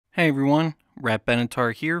Hey everyone, Rat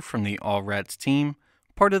Benatar here from the All Rats team,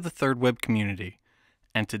 part of the thirdweb community.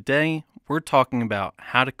 And today we're talking about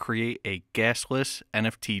how to create a gasless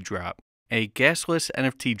NFT drop. A gasless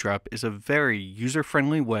NFT drop is a very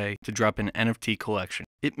user-friendly way to drop an NFT collection.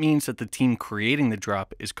 It means that the team creating the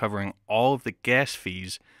drop is covering all of the gas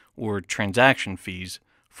fees or transaction fees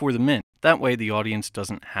for the mint. That way the audience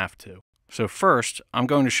doesn't have to. So first, I'm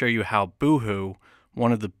going to show you how Boohoo,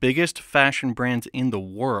 one of the biggest fashion brands in the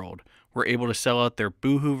world, were able to sell out their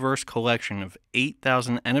Boohooverse collection of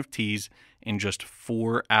 8,000 NFTs in just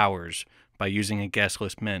 4 hours by using a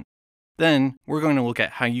gasless mint. Then, we're going to look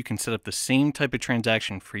at how you can set up the same type of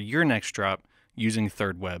transaction for your next drop using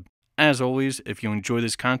thirdweb. As always, if you enjoy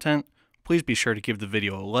this content, please be sure to give the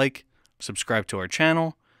video a like, subscribe to our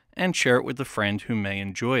channel, and share it with a friend who may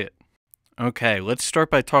enjoy it. Okay, let's start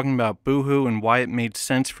by talking about Boohoo and why it made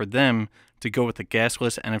sense for them to go with the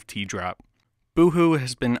gasless NFT drop. Boohoo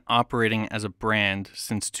has been operating as a brand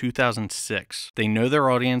since 2006. They know their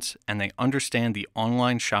audience and they understand the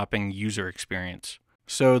online shopping user experience.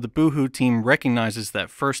 So the Boohoo team recognizes that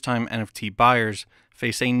first-time NFT buyers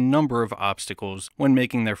face a number of obstacles when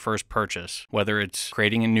making their first purchase, whether it's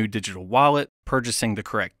creating a new digital wallet, purchasing the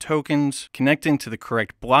correct tokens, connecting to the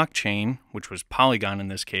correct blockchain, which was Polygon in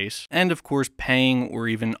this case, and of course paying or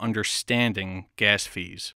even understanding gas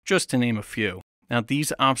fees, just to name a few. Now,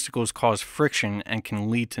 these obstacles cause friction and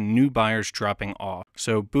can lead to new buyers dropping off.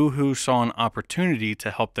 So Boohoo saw an opportunity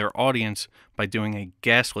to help their audience by doing a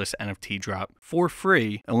gasless NFT drop for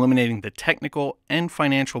free, eliminating the technical and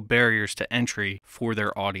financial barriers to entry for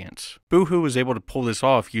their audience. Boohoo was able to pull this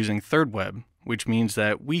off using thirdweb, which means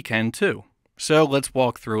that we can too. So let's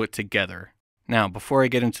walk through it together. Now, before I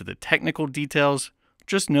get into the technical details,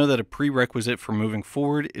 just know that a prerequisite for moving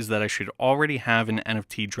forward is that I should already have an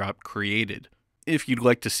NFT drop created. If you'd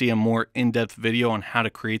like to see a more in-depth video on how to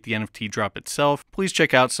create the NFT drop itself, please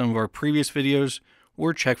check out some of our previous videos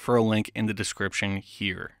or check for a link in the description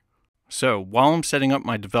here. So while I'm setting up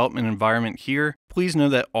my development environment here, please know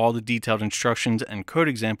that all the detailed instructions and code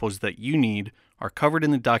examples that you need are covered in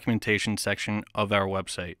the documentation section of our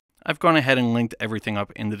website. I've gone ahead and linked everything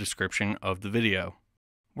up in the description of the video.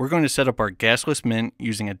 We're going to set up our gasless mint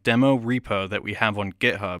using a demo repo that we have on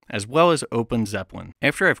GitHub, as well as Open Zeppelin.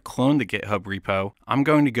 After I've cloned the GitHub repo, I'm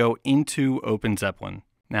going to go into Open Zeppelin.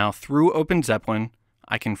 Now, through Open Zeppelin,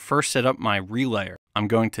 I can first set up my relayer. I'm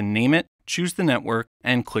going to name it, choose the network,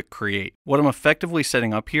 and click Create. What I'm effectively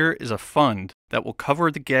setting up here is a fund that will cover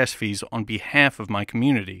the gas fees on behalf of my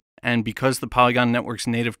community. And because the Polygon Network's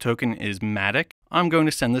native token is Matic, I'm going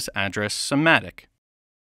to send this address some Matic.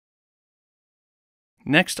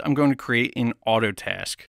 Next, I'm going to create an auto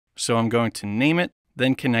task. So I'm going to name it,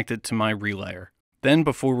 then connect it to my relayer. Then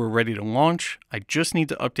before we're ready to launch, I just need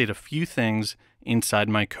to update a few things inside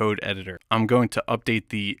my code editor. I'm going to update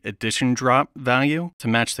the edition drop value to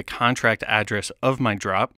match the contract address of my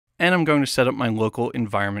drop, and I'm going to set up my local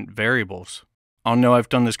environment variables. I'll know I've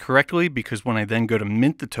done this correctly because when I then go to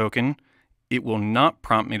mint the token, it will not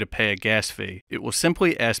prompt me to pay a gas fee. It will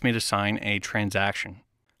simply ask me to sign a transaction.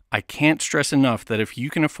 I can't stress enough that if you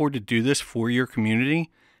can afford to do this for your community,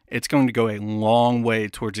 it's going to go a long way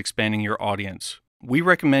towards expanding your audience. We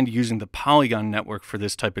recommend using the Polygon network for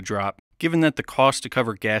this type of drop, given that the cost to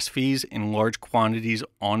cover gas fees in large quantities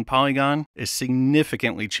on Polygon is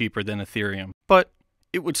significantly cheaper than Ethereum, but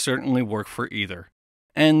it would certainly work for either.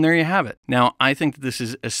 And there you have it. Now, I think that this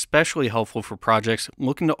is especially helpful for projects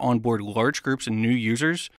looking to onboard large groups of new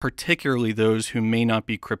users, particularly those who may not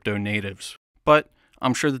be crypto natives. But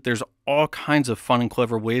I'm sure that there's all kinds of fun and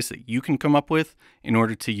clever ways that you can come up with in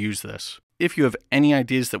order to use this. If you have any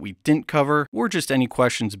ideas that we didn't cover or just any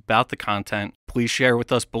questions about the content, please share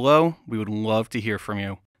with us below. We would love to hear from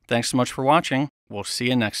you. Thanks so much for watching. We'll see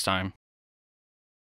you next time.